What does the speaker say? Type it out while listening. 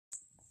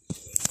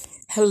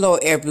Hello,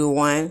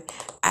 everyone.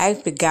 I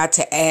forgot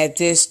to add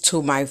this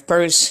to my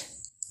first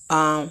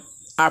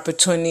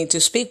opportunity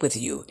to speak with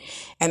you.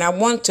 And I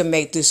want to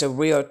make this a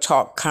real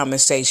talk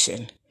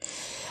conversation.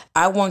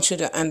 I want you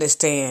to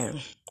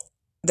understand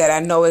that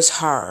I know it's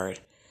hard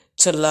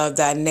to love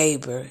thy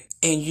neighbor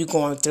and you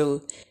going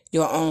through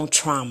your own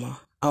trauma,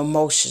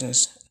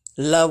 emotions,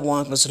 loved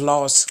ones was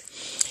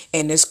lost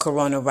in this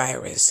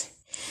coronavirus.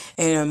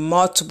 And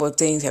multiple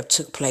things have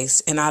took place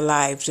in our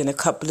lives in a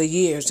couple of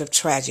years of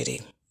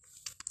tragedy.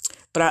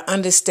 But I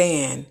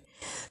understand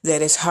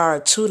that it's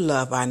hard to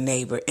love our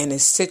neighbor in a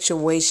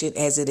situation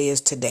as it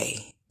is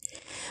today.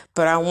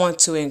 But I want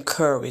to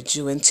encourage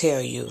you and tell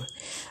you,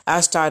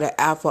 I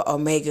started Alpha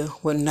Omega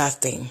with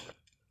nothing.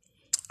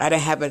 I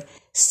didn't have a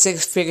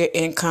six-figure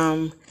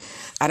income.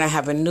 I didn't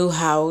have a new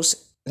house,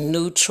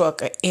 new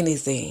truck, or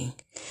anything.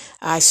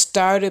 I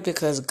started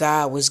because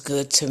God was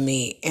good to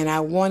me, and I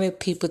wanted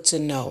people to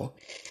know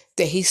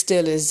that He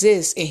still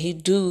exists and He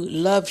do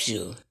love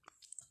you.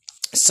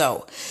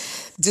 So,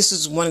 this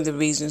is one of the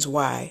reasons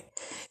why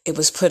it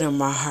was put in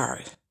my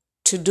heart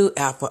to do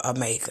Alpha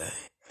Omega.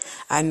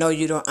 I know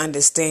you don't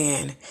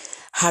understand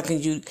how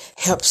can you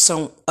help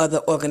some other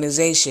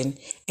organization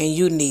and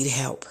you need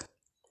help.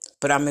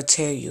 But I'm going to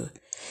tell you,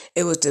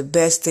 it was the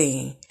best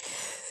thing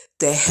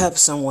that helped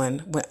someone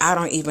when I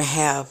don't even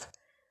have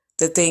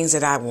the things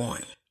that I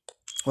want.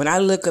 When I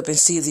look up and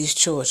see these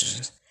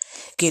children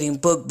getting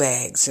book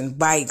bags and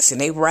bikes, and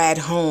they ride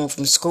home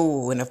from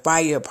school, and the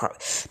fire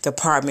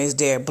department is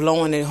there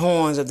blowing their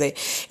horns, and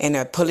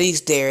the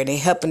police there, and they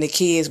helping the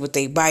kids with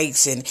their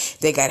bikes, and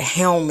they got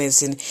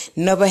helmets, and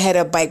never had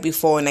a bike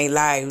before in their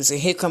lives. And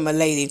here come a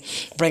lady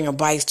bringing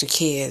bikes to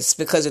kids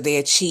because of their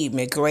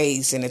achievement,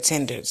 grades, and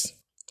attendance.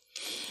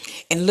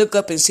 And look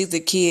up and see the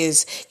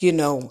kids,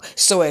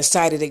 so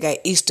excited. They got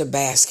Easter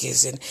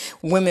baskets, and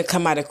women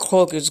come out of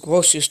Kroger's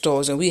grocery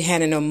stores, and we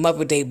handing them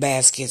Mother Day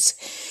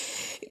baskets.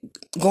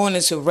 Going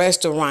into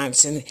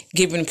restaurants and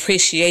giving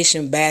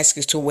appreciation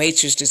baskets to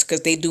waitresses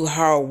because they do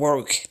hard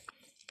work.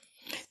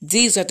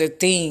 These are the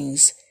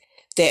things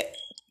that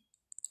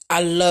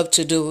I love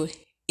to do,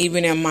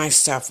 even in my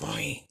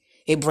suffering.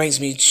 It brings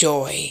me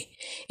joy.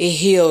 It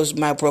heals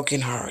my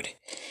broken heart.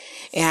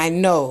 And I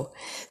know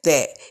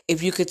that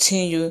if you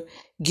continue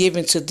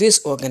giving to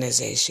this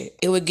organization,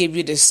 it will give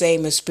you the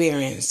same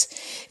experience.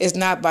 It's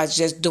not about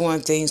just doing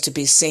things to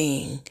be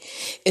seen.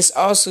 It's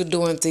also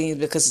doing things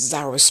because it's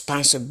our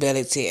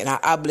responsibility and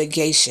our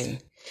obligation.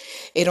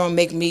 It don't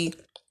make me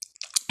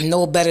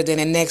no better than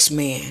the next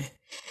man.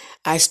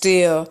 I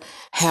still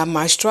have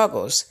my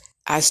struggles.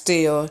 I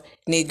still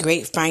need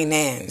great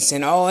finance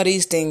and all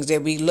these things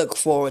that we look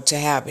forward to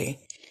having.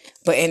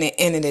 But in the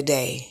end of the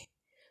day,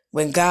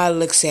 when God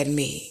looks at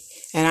me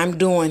and I'm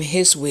doing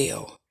His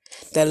will,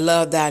 that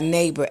love thy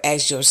neighbor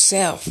as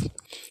yourself.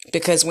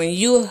 Because when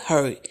you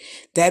hurt,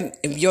 that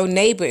if your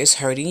neighbor is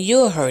hurting,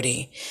 you're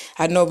hurting.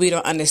 I know we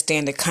don't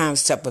understand the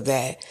concept of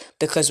that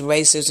because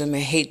racism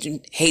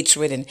and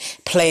hatred and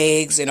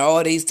plagues and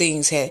all these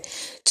things had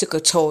took a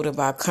toll of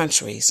our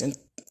countries and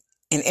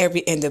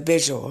every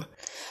individual.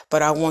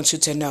 But I want you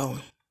to know,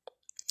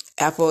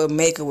 Alpha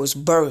Omega was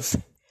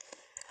birthed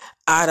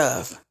out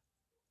of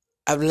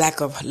a lack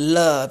of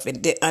love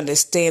and didn't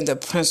understand the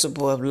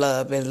principle of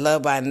love and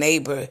love our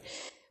neighbor,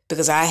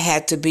 because I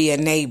had to be a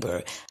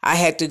neighbor. I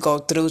had to go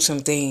through some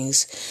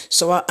things.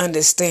 So I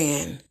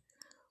understand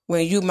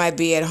when you might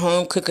be at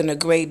home cooking a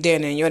great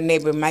dinner and your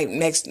neighbor might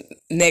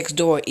next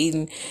door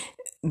eating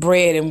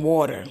bread and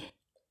water.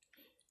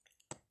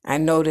 I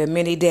know that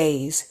many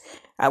days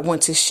I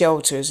went to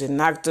shelters and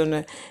knocked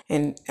on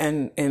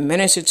and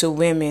ministered to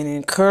women and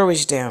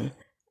encouraged them.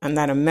 I'm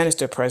not a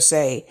minister per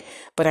se,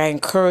 but I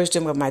encouraged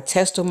them with my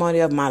testimony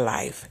of my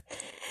life.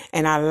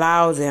 And I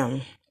allowed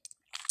them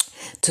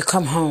to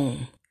come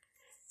home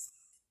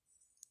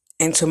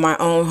into my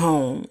own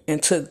home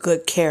and took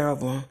good care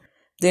of them.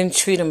 Didn't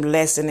treat them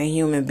less than a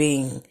human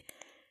being.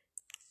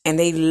 And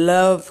they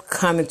love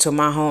coming to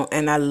my home,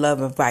 and I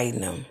love inviting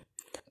them.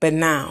 But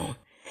now,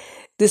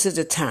 this is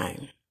the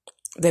time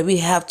that we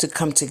have to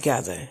come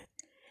together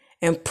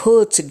and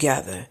pull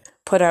together,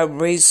 put our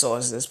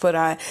resources, put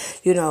our,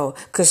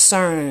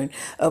 concern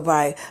of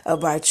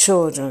our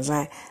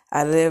children.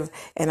 I live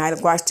and I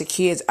watch the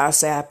kids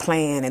outside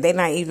playing, and they're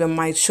not even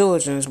my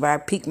children's, but I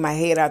peek my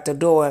head out the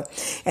door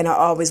and I'm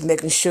always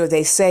making sure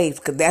they're safe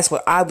because that's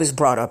what I was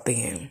brought up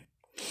in.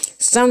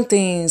 Some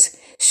things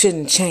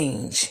shouldn't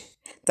change.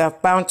 The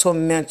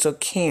fundamental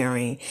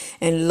caring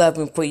and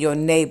loving for your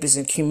neighbors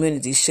and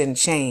communities shouldn't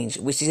change,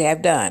 which you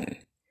have done.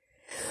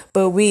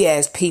 But we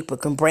as people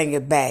can bring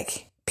it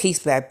back piece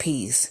by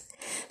piece.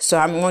 So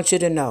I want you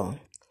to know,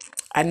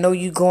 I know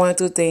you going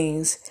through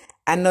things.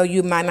 I know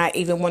you might not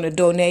even want to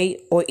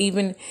donate or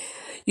even,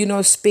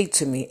 speak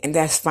to me, and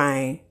that's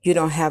fine. You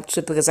don't have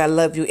to because I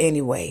love you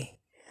anyway.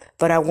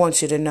 But I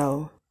want you to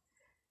know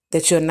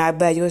that you're not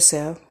by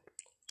yourself,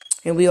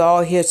 and we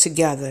all here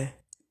together.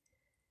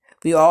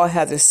 We all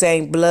have the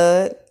same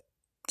blood,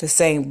 the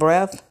same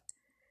breath,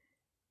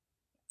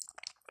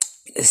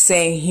 the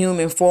same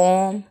human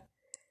form.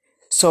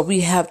 So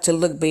we have to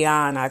look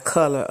beyond our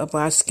color of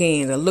our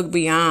skin, or look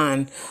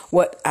beyond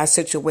what our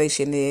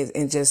situation is,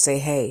 and just say,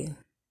 hey,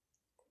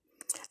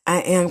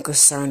 I am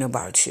concerned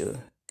about you.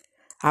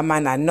 I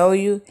might not know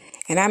you,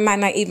 and I might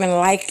not even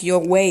like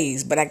your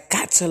ways, but I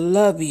got to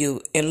love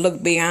you and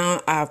look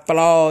beyond our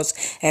flaws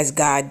as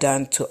God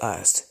done to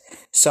us.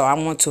 So I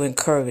want to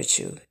encourage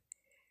you,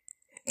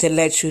 to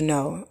let you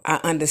know I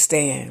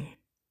understand.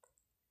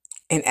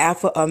 And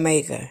Alpha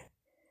Omega,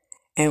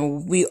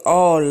 and we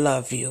all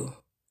love you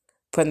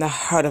from the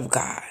heart of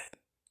God.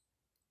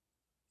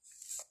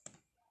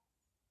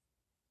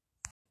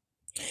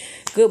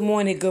 Good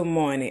morning, good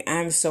morning.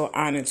 I'm so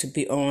honored to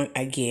be on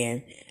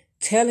again,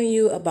 telling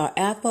you about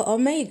Alpha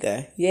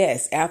Omega.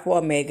 Yes, Alpha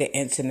Omega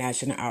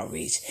International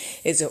Outreach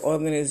is an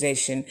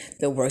organization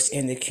that works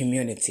in the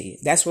community.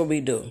 That's what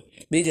we do.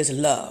 We just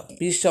love.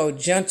 We show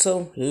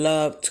gentle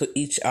love to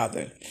each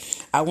other.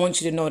 I want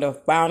you to know the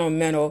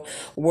fundamental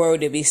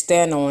word that we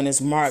stand on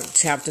is Mark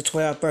chapter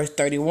 12, verse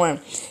 31.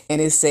 And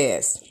it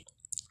says,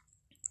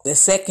 the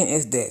second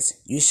is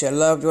this: you shall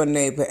love your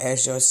neighbor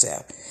as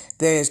yourself.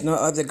 There is no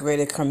other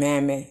greater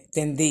commandment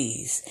than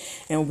these.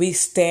 And we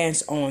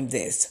stand on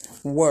this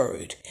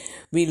word.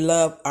 We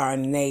love our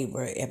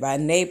neighbor. If our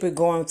neighbor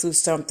going through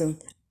something,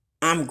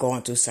 I'm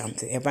going through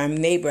something. If my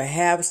neighbor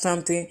have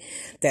something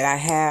that I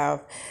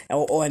have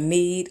or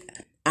need,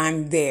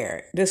 I'm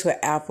there. This is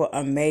what Alpha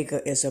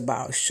Omega is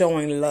about: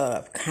 showing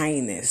love,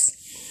 kindness,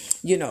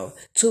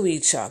 to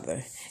each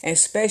other. And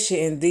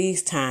especially in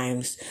these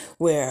times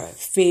where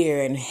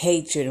fear and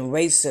hatred and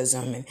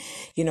racism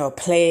and,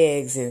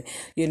 plagues and,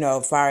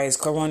 as far as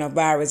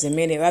coronavirus and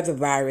many other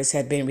viruses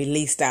have been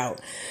released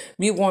out.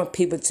 We want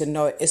people to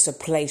know it's a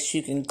place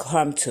you can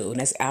come to, and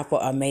that's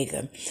Alpha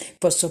Omega,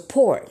 for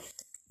support.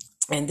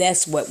 And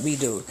that's what we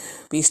do.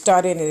 We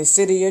started in the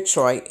city of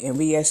Detroit, and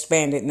we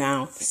expanded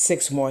now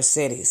 6 more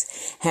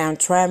cities: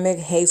 Hamtramck,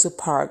 Hazel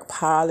Park,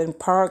 Highland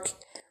Park,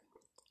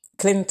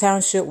 Clinton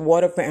Township,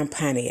 Waterford, and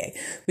Pontiac.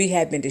 We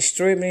have been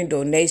distributing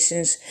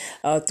donations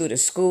through the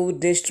school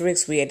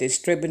districts. We are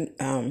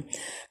distributing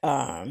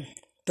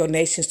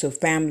donations to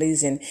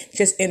families and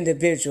just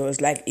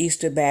individuals, like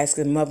Easter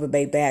baskets, Mother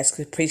Day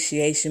baskets,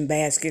 appreciation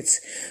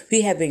baskets.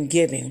 We have been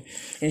giving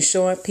and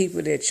showing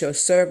people that your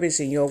service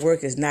and your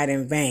work is not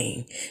in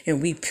vain.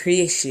 And we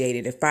appreciate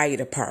it. The fire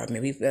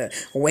department, we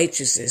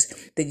waitresses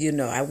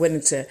that I went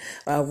into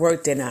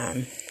worked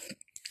in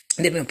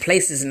different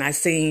places, and I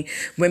seen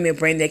women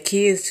bring their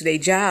kids to their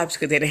jobs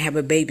because they didn't have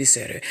a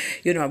babysitter.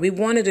 We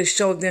wanted to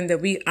show them that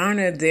we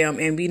honor them,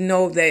 and we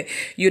know that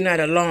you're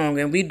not alone,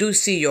 and we do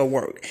see your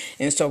work.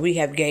 And so we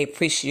have gave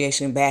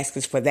appreciation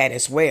baskets for that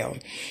as well.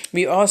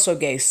 We also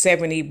gave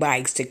 70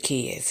 bikes to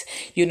kids.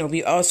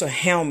 We also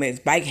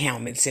bike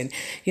helmets, and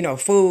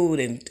food,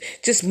 and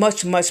just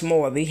much, much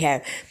more we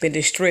have been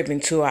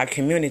distributing to our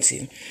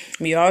community.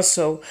 We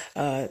also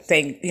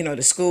thank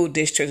the school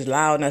districts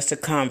allowing us to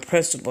come,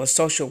 principals,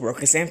 social workers,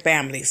 and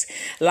families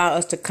allow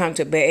us to come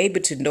to be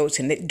able to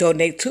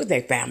donate to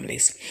their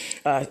families.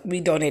 We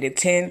donated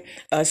 10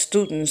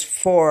 students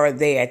for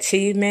their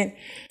achievement,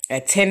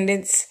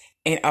 attendance,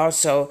 and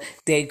also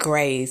their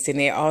grades, and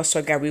they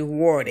also got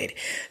rewarded.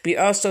 We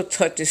also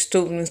touched the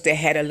students that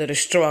had a little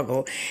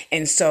struggle,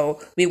 and so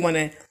we want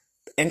to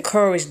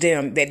encourage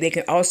them that they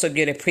can also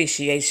get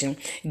appreciation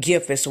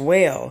gift as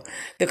well,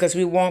 because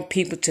we want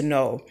people to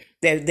know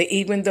that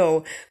even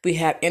though we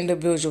have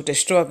individuals with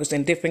struggles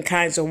in different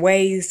kinds of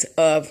ways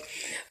of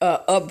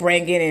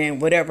upbringing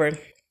and whatever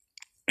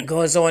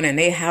goes on in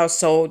their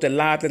household,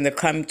 allow them to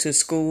come to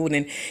school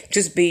and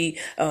just be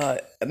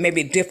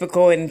maybe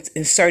difficult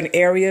in certain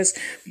areas,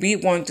 we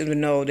want them to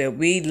know that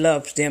we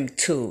love them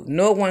too.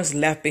 No one's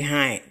left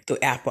behind through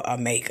Alpha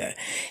Omega.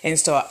 And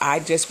so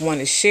I just want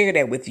to share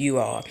that with you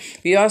all.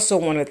 We also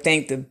want to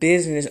thank the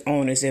business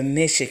owners in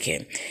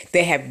Michigan.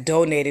 They have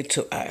donated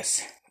to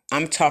us.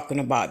 I'm talking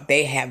about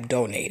they have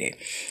donated.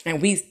 And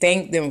we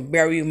thank them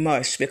very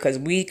much, because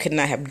we could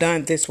not have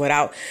done this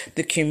without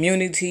the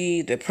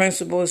community, the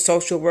principals,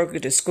 social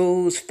workers, the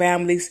schools,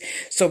 families.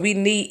 So we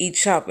need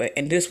each other.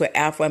 And this is what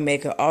Alpha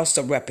Omega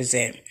also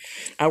represent.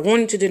 I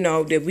wanted you to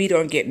know that we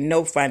don't get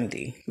no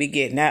funding. We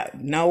get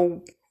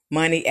no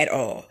money at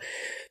all.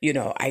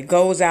 I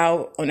goes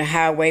out on the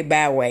highway,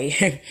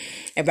 byway,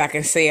 if I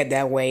can say it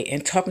that way,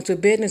 and talking to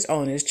business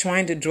owners,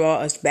 trying to draw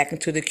us back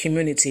into the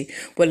community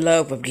with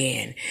love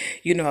again.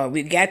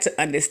 We got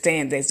to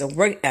understand there's a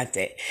work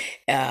ethic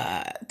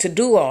to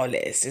do all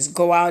this. Is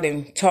go out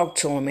and talk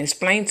to them,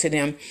 explain to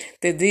them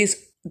that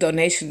these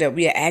donation that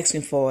we are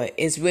asking for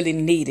is really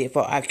needed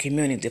for our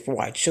community,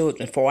 for our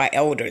children, for our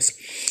elders.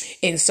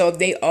 And so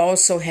they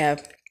also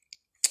have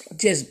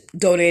just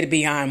donated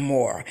beyond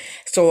more.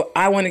 So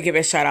I want to give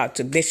a shout out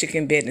to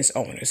Michigan business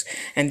owners.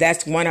 And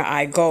that's one of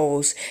our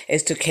goals,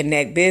 is to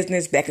connect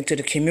business back into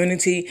the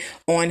community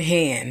on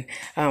hand.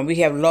 We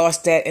have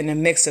lost that in the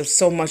mix of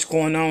so much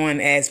going on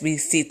as we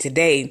see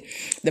today.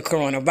 The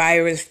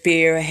coronavirus,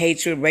 fear,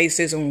 hatred,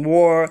 racism,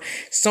 war,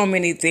 so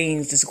many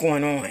things that's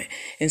going on.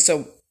 And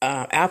so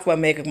Alpha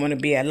Omega want to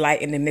be a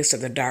light in the midst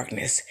of the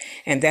darkness.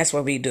 And that's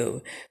what we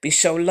do. We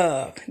show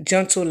love,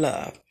 gentle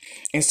love.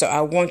 And so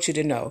I want you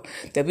to know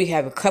that we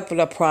have a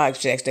couple of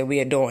projects that we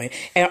are doing.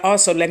 And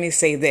also, let me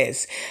say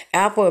this.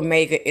 Alpha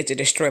Omega is a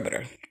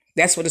distributor.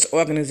 That's what this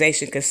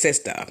organization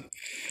consists of.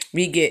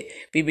 We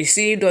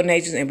receive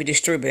donations and we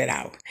distribute it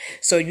out.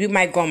 So you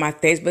might go on my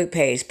Facebook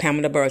page,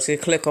 Pamela Burton,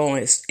 click on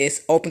it.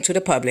 It's open to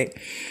the public.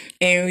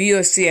 And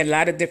you'll see a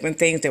lot of different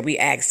things that we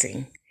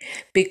asking.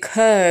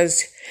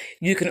 Because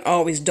you can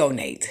always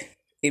donate.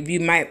 If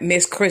you might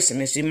miss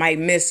Christmas, you might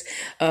miss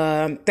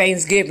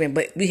Thanksgiving,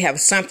 but we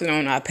have something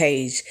on our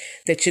page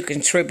that you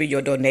contribute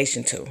your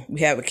donation to.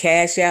 We have a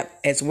Cash App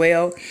as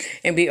well,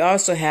 and we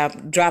also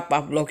have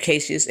drop-off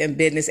locations and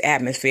business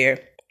atmosphere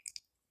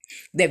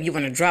that if you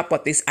want to drop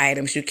off these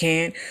items, you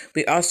can.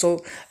 We also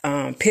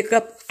pick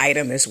up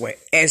items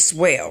as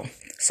well.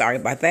 Sorry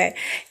about that.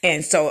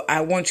 And so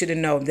I want you to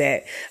know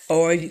that,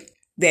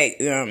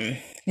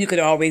 you could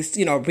always,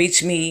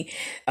 reach me,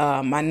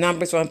 my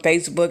numbers on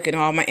Facebook and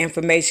all my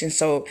information.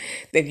 So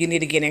if you need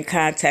to get in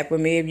contact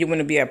with me, if you want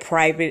to be a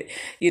private,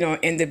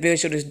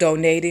 individual that's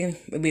donating,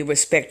 we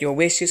respect your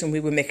wishes and we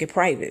will make it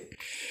private.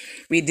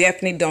 We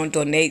definitely don't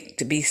donate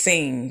to be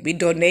seen. We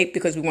donate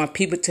because we want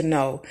people to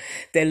know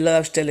that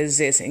love still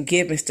exists and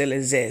giving still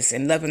exists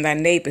and loving thy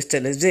neighbor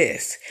still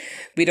exists.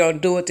 We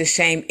don't do it to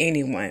shame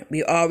anyone.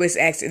 We always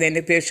ask an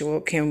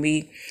individual, can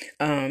we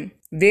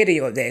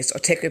video this or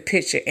take a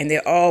picture? And they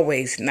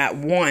always, not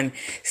one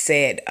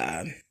said,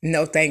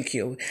 no, thank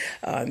you.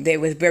 They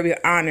was very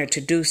honored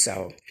to do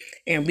so.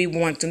 And we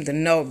want them to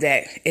know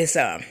that it's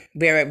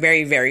very,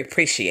 very, very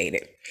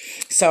appreciated.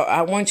 So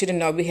I want you to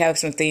know we have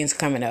some things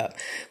coming up.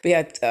 We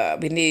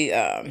need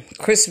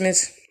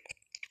Christmas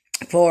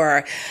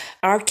for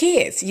our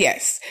kids.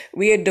 Yes,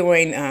 we are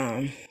doing,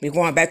 we're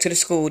going back to the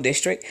school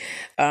district.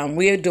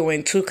 We are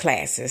doing 2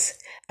 classes.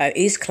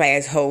 Each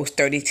class holds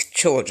 30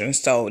 children,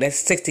 so that's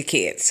 60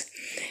 kids.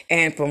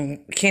 And from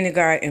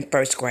kindergarten and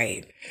first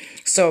grade.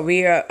 So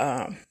we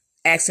are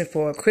asking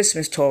for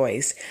Christmas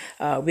toys.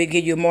 We'll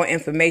give you more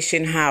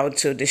information how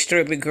to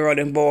distribute girl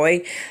and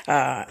boy.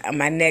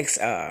 My next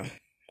time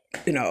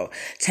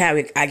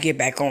I get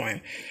back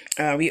on.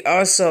 We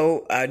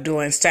also are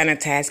doing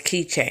sanitized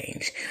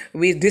keychains.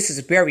 This is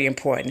very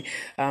important.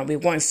 We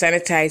want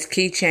sanitized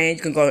keychains.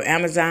 You can go to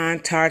Amazon,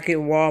 Target,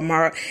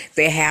 Walmart.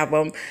 They have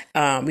them.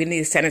 We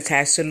need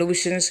sanitized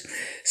solutions.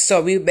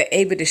 So we'll be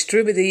able to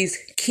distribute these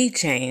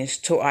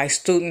keychains to our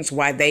students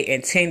while they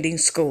attending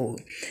school.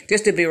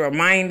 Just to be a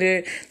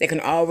reminder, they can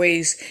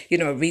always,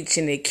 reach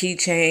in their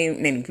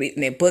keychain and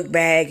in their book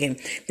bag, and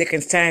they can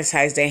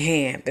sanitize their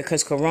hand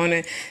because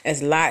Corona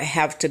has a lot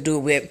have to do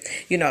with,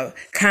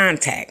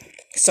 contact.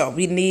 So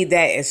we need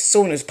that as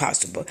soon as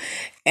possible.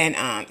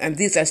 And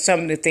these are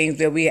some of the things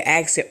that we are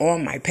asking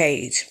on my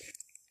page.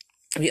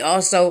 We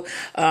also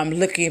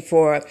looking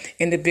for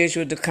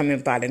individuals to come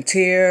and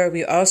volunteer.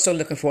 We also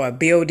looking for a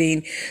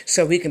building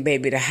so we can be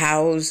able to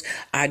house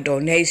our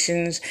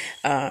donations.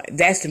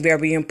 That's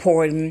very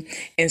important.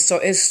 And so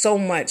it's so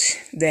much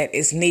that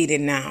is needed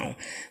now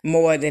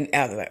more than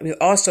ever. We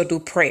also do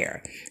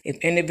prayer. If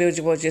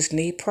individuals just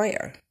need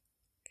prayer,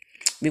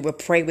 we will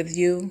pray with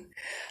you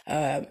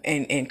and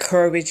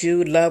encourage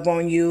you, love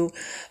on you.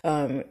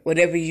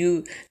 Whatever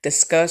you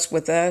discuss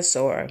with us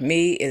or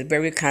me is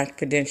very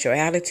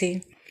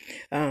confidentiality.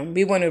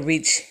 We want to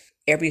reach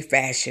every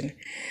fashion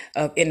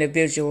of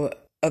individual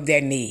of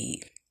their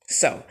need.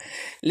 So,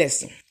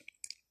 listen,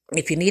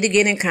 if you need to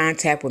get in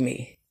contact with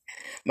me,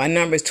 my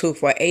number is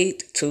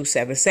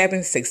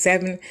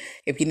 248-277-67.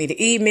 If you need to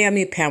email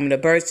me,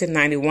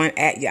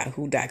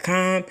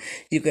 PamelaBurton91@yahoo.com.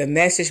 You can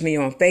message me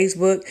on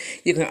Facebook.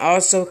 You can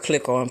also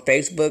click on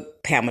Facebook,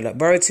 Pamela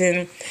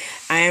Burton.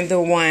 I am the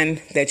one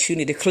that you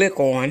need to click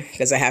on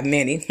because I have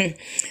many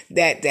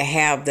that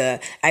have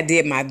I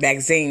did my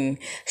vaccine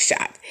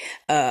shot.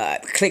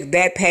 Click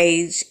that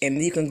page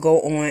and you can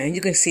go on and you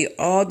can see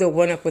all the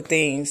wonderful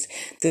things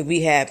that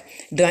we have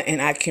done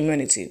in our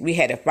community. We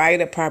had a fire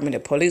department,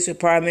 a police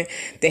department.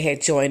 They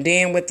had joined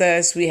in with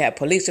us. We had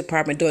police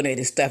department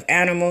donated stuffed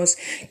animals.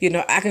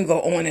 I can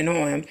go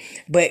on,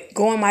 but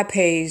go on my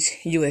page.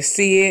 You will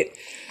see it.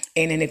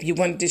 And then if you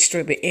want to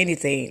distribute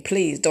anything,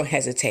 please don't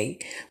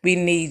hesitate. We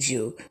need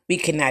you. We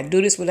cannot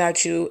do this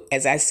without you.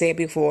 As I said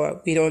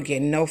before, we don't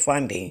get no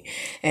funding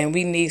and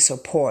we need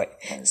support.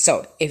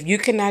 So if you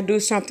cannot do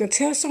something,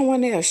 tell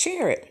someone else,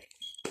 share it.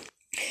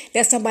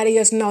 Let somebody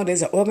else know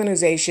there's an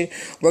organization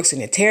works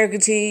in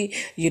integrity,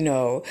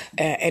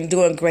 and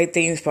doing great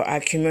things for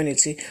our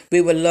community.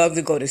 We would love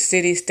to go to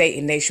city, state,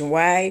 and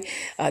nationwide.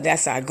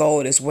 That's our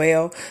goal as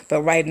well.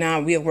 But right now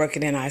we are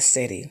working in our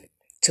city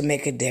to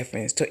make a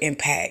difference, to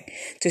impact,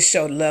 to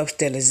show love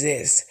still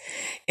exists.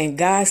 And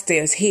God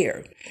still is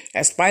here,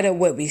 in spite of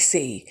what we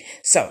see.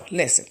 So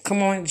listen,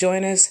 come on,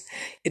 join us.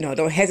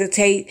 Don't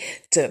hesitate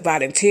to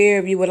volunteer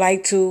if you would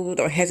like to.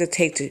 Don't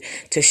hesitate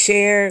to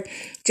share.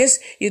 Just,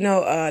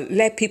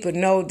 let people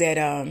know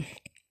that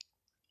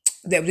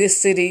that this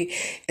city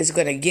is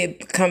going to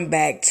come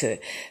back to,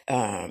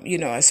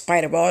 in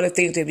spite of all the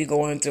things that we're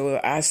going through,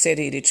 our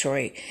city,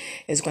 Detroit,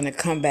 is going to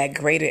come back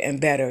greater and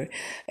better.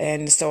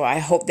 And so I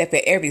hope that for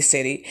every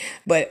city,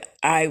 but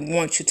I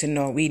want you to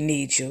know we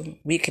need you.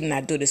 We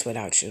cannot do this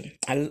without you.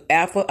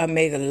 Alpha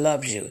Omega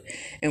loves you,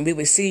 and we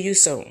will see you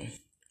soon.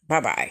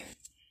 Bye-bye.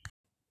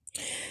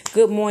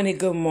 Good morning,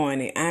 good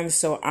morning. I'm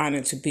so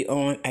honored to be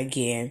on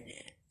again,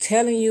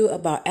 telling you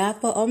about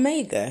Alpha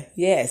Omega.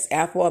 Yes,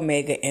 Alpha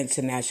Omega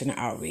International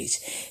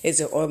Outreach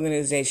is an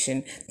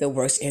organization that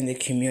works in the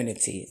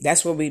community.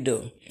 That's what we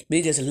do.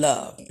 We just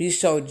love. We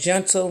show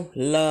gentle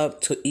love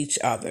to each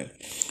other.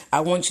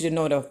 I want you to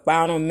know the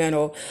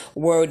fundamental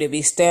word that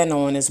we stand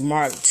on is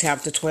Mark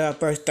chapter 12,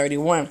 verse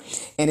 31.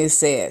 And it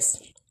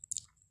says,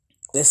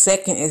 the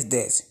second is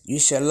this: you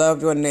shall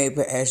love your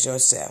neighbor as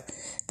yourself.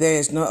 There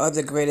is no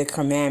other greater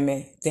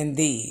commandment than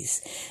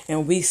these.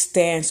 And we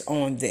stand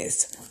on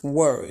this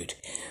word.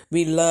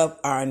 We love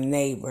our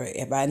neighbor.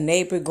 If our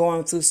neighbor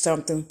going through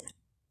something,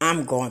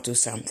 I'm going through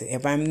something.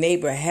 If my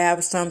neighbor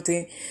have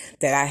something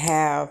that I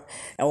have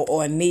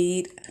or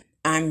need,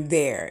 I'm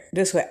there.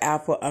 This is what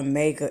Alpha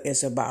Omega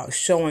is about: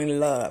 showing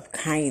love,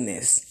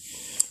 kindness,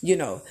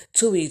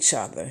 to each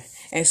other.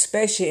 And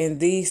especially in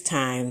these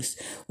times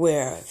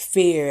where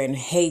fear and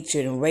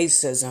hatred and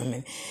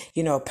racism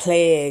and,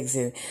 plagues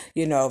and,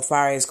 as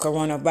far as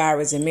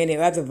coronavirus and many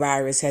other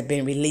viruses have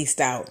been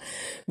released out.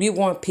 We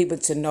want people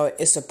to know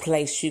it's a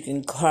place you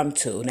can come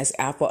to, and that's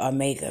Alpha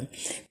Omega,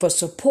 for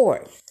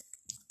support.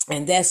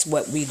 And that's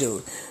what we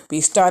do. We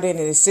started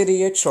in the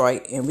city of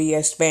Detroit, and we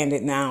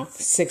expanded now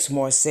 6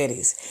 more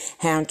cities: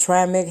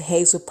 Hamtramck,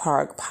 Hazel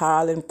Park,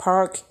 Highland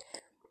Park,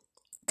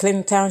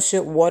 Clinton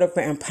Township,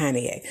 Waterford, and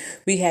Pontiac.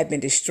 We have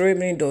been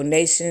distributing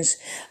donations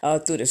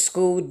through the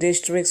school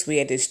districts. We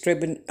are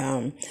distributing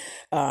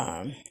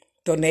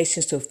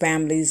donations to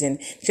families and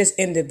just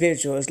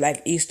individuals,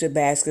 like Easter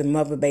baskets,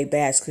 Mother Day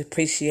baskets,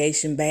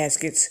 appreciation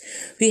baskets.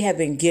 We have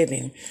been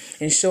giving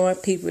and showing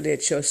people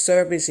that your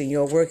service and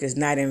your work is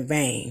not in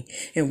vain.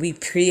 And we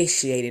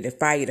appreciate it. The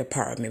fire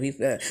department, we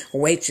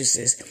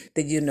waitresses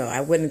that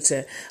I went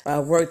into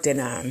worked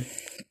in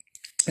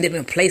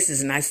different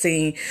places, and I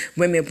seen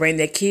women bring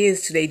their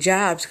kids to their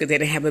jobs because they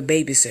didn't have a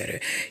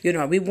babysitter.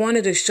 We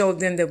wanted to show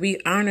them that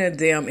we honor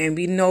them, and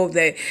we know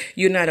that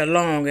you're not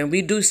alone, and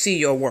we do see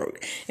your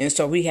work. And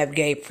so we have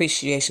gave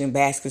appreciation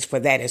baskets for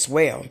that as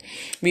well.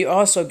 We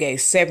also gave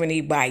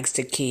 70 bikes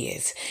to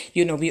kids.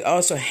 We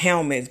also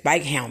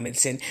bike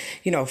helmets, and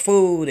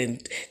food,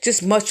 and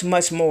just much,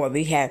 much more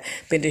we have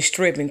been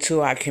distributing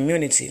to our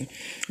community.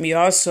 We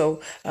also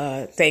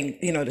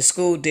thank the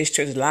school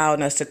districts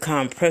allowing us to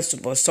come,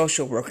 principals,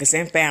 social workers,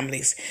 and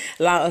families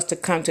allow us to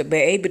come to be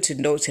able to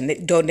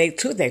donate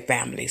to their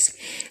families.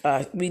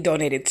 We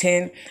donated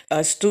 10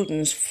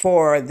 students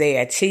for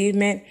their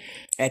achievement,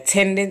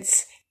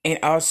 attendance, and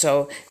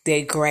also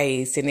their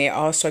grades, and they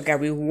also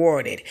got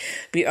rewarded.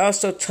 We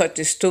also touched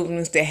the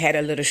students that had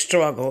a little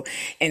struggle,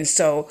 and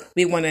so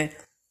we want to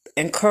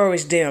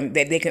encourage them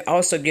that they can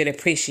also get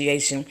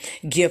appreciation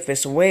gift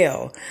as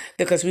well,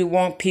 because we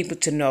want people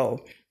to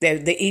know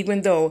that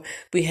even though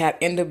we have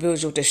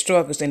individuals that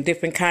struggles in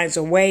different kinds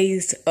of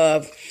ways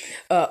of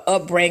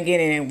upbringing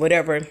and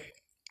whatever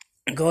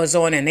goes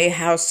on in their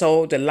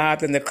household, allow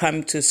them to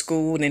come to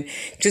school and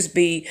just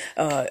be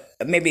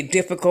maybe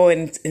difficult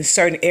in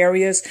certain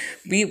areas,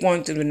 we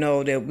want them to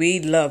know that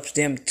we love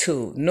them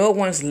too. No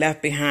one's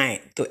left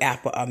behind through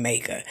Alpha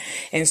Omega.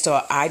 And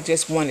so I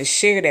just want to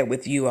share that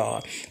with you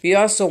all. We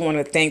also want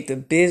to thank the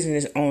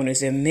business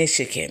owners in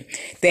Michigan.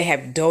 They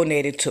have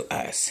donated to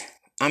us.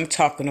 I'm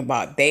talking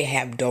about they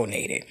have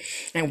donated.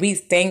 And we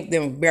thank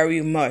them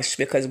very much,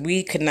 because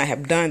we could not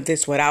have done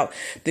this without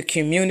the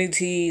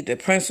community, the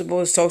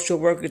principals, social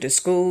workers, the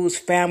schools,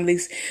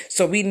 families.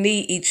 So we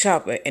need each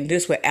other. And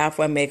this is what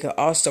Alpha Omega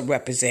also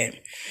represent.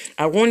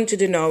 I wanted you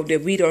to know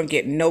that we don't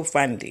get no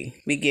funding.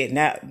 We get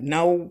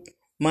no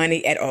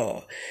money at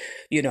all.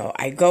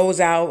 I goes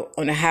out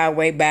on the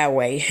highway,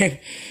 byway,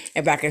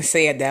 if I can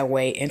say it that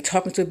way, and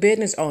talking to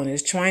business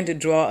owners, trying to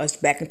draw us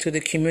back into the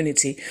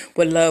community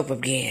with love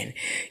again.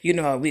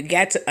 We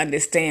got to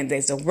understand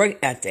there's a work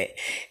ethic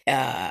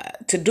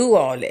to do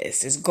all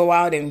this. Is go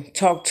out and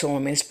talk to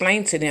them,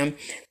 explain to them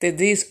that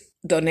these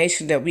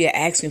donation that we are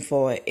asking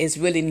for is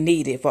really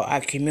needed for our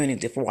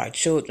community, for our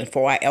children,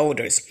 for our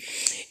elders.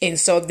 And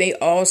so they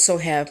also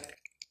have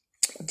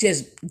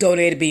just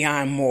donated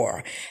beyond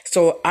more.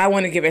 So I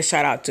want to give a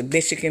shout out to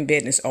Michigan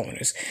business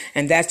owners.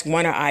 And that's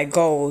one of our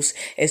goals,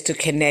 is to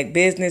connect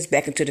business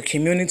back into the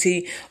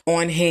community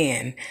on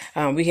hand.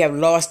 We have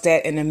lost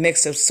that in the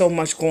mix of so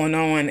much going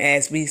on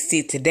as we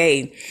see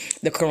today.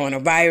 The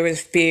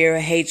coronavirus, fear,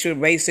 hatred,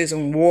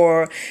 racism,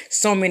 war,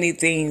 so many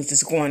things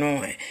that's going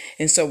on.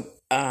 And so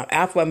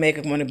Alpha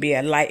Omega want to be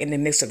a light in the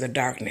midst of the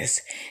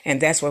darkness.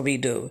 And that's what we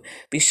do.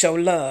 We show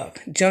love,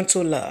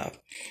 gentle love.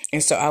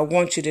 And so I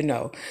want you to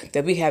know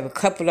that we have a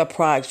couple of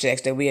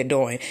projects that we are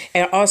doing.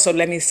 And also,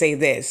 let me say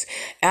this.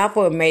 Alpha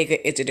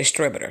Omega is a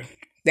distributor.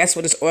 That's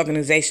what this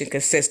organization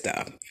consists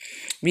of.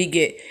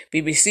 We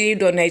receive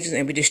donations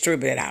and we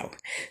distribute it out.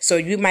 So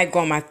you might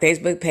go on my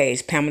Facebook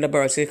page, Pamela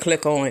Burton,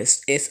 click on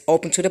it's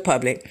open to the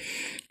public,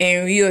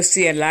 and you'll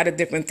see a lot of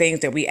different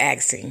things that we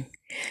asking,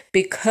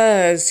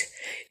 because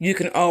you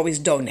can always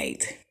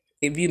donate.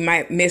 If you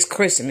might miss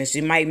Christmas,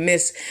 you might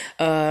miss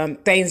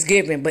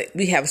Thanksgiving, but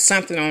we have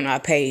something on our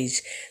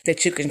page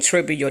that you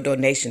contribute your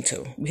donation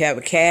to. We have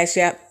a Cash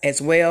App as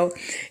well,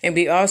 and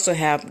we also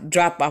have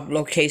drop-off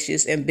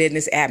locations and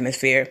business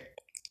atmosphere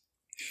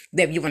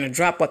that if you want to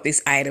drop off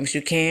these items,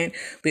 you can.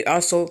 We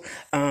also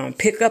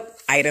pick up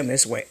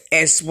items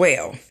as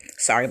well.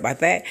 Sorry about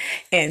that.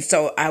 And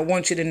so I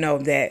want you to know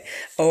that,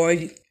 or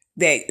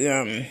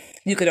that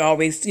you could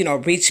always,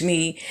 reach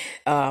me.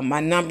 My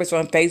number's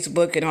on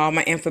Facebook and all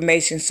my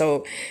information.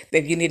 So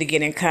if you need to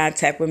get in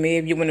contact with me,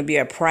 if you want to be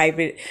a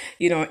private,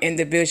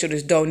 individual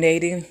that's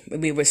donating,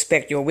 we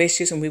respect your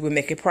wishes and we will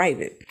make it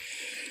private.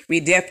 We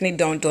definitely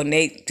don't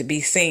donate to be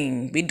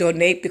seen. We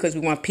donate because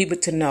we want people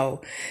to know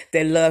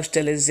that love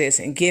still exists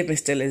and giving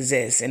still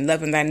exists and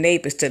loving thy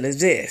neighbor still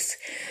exists.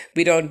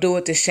 We don't do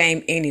it to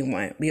shame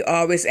anyone. We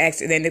always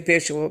ask an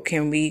individual,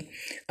 can we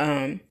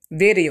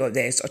video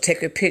this or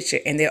take a picture?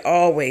 And they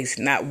always,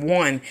 not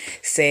one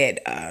said,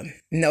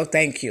 no,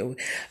 thank you.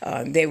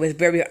 They was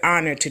very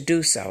honored to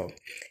do so.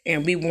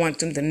 And we want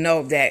them to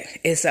know that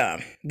it's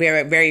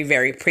very, very,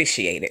 very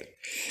appreciated.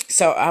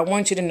 So I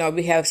want you to know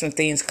we have some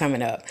things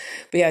coming up.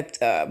 We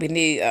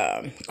need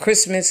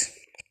Christmas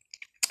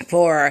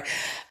for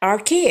our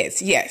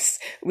kids. Yes,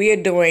 we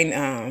are doing,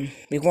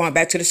 we're going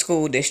back to the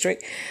school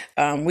district.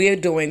 We are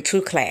doing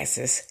 2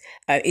 classes.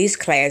 Each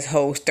class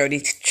holds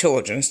 30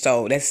 children,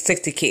 so that's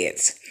 60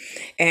 kids,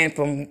 and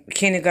from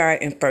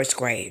kindergarten and first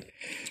grade.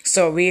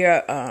 So we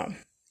are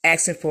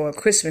asking for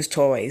Christmas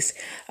toys.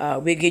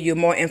 We'll give you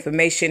more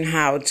information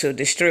how to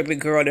distribute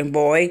girl and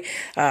boy.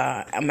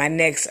 My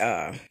next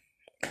time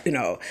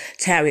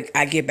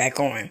I get back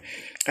on.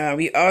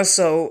 We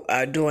also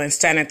are doing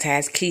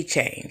sanitized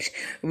keychains.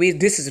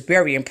 This is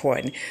very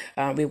important.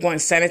 We want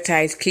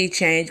sanitized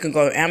keychains. You can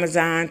go to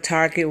Amazon,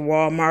 Target,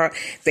 Walmart.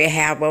 They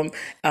have them.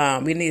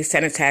 We need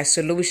sanitized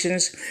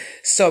solutions.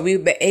 So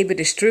we'll be able to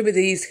distribute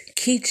these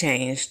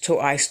keychains to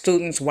our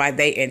students while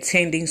they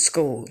attending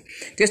school.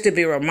 Just to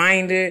be a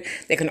reminder,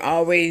 they can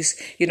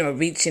always,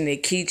 reach in their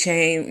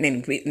keychain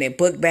and in their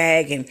book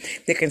bag, and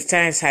they can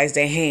sanitize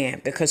their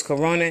hand, because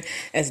Corona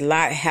has a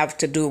lot have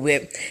to do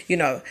with,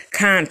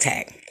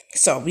 contact.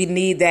 So we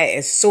need that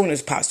as soon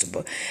as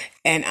possible.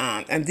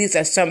 And these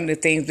are some of the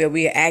things that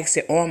we are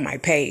asking on my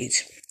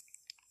page.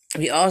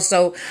 We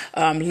also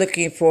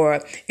looking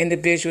for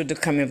individuals to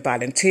come and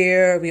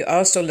volunteer. We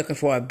also looking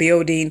for a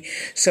building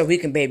so we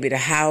can be able to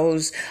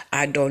house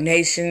our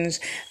donations.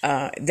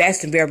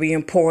 That's very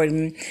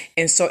important.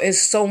 And so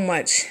it's so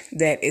much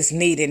that is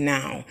needed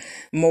now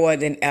more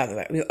than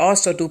ever. We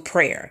also do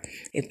prayer.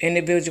 If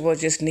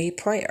individuals just need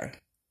prayer,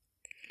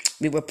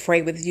 we will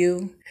pray with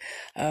you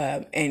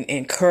and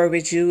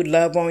encourage you,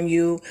 love on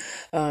you.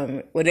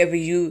 Whatever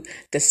you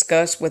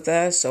discuss with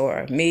us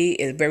or me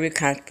is very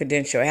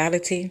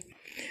confidentiality.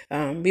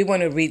 We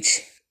want to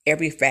reach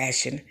every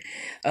fashion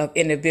of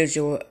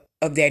individual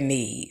of their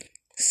need.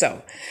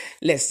 So,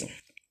 listen,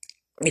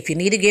 if you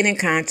need to get in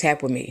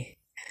contact with me,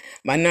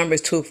 my number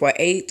is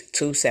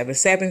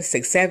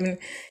 248-277-67.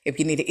 If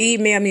you need to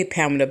email me,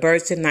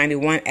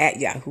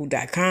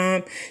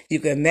 PamelaBurton91@yahoo.com.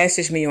 You can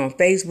message me on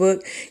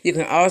Facebook. You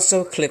can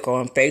also click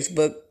on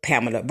Facebook,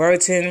 Pamela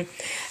Burton.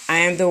 I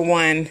am the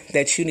one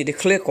that you need to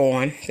click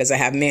on, because I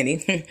have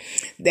many,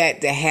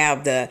 that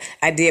have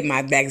I did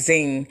my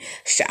vaccine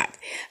shot.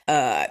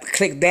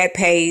 Click that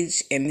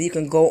page and you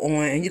can go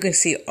on and you can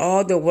see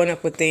all the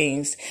wonderful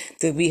things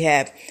that we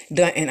have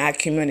done in our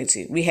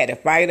community. We had a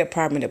fire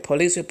department, a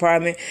police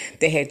department.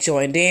 They had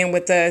joined in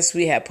with us.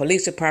 We had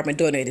police department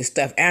donated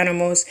stuffed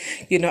animals.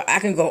 I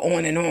can go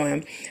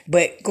on,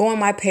 but go on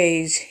my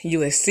page. You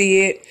will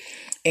see it.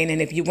 And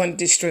then if you want to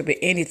distribute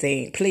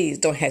anything, please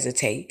don't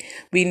hesitate.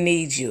 We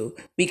need you.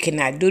 We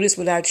cannot do this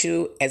without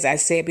you. As I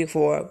said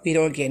before, we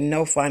don't get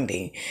no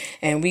funding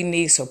and we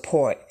need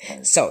support.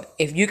 So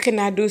if you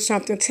cannot do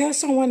something, tell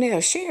someone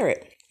else, share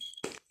it.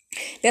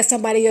 Let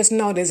somebody else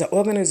know there's an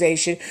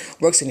organization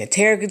works in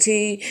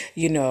integrity,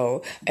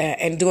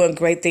 and doing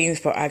great things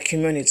for our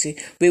community.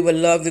 We would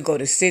love to go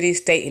to city,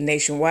 state, and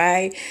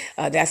nationwide.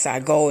 That's our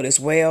goal as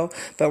well.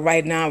 But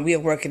right now we are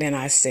working in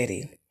our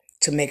city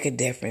to make a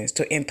difference,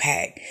 to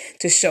impact,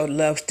 to show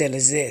love still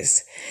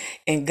exists.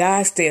 And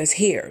God still is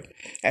here,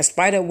 in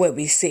spite of what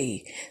we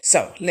see.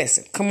 So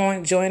listen, come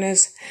on, join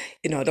us.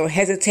 Don't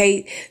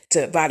hesitate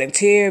to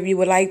volunteer if you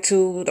would like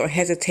to. Don't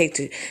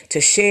hesitate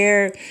to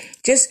share.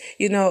 Just,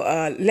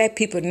 let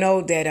people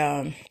know that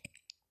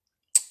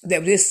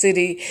that this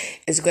city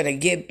is going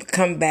to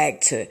come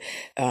back to,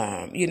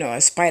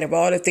 in spite of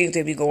all the things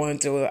that we're going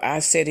through,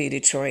 our city,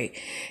 Detroit,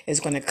 is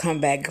going to come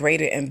back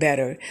greater and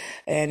better.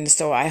 And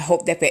so I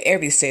hope that for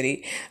every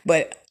city,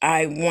 but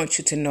I want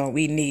you to know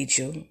we need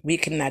you. We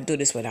cannot do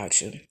this without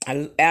you.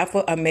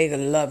 Alpha Omega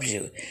loves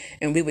you,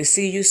 and we will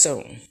see you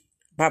soon.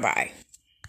 Bye-bye.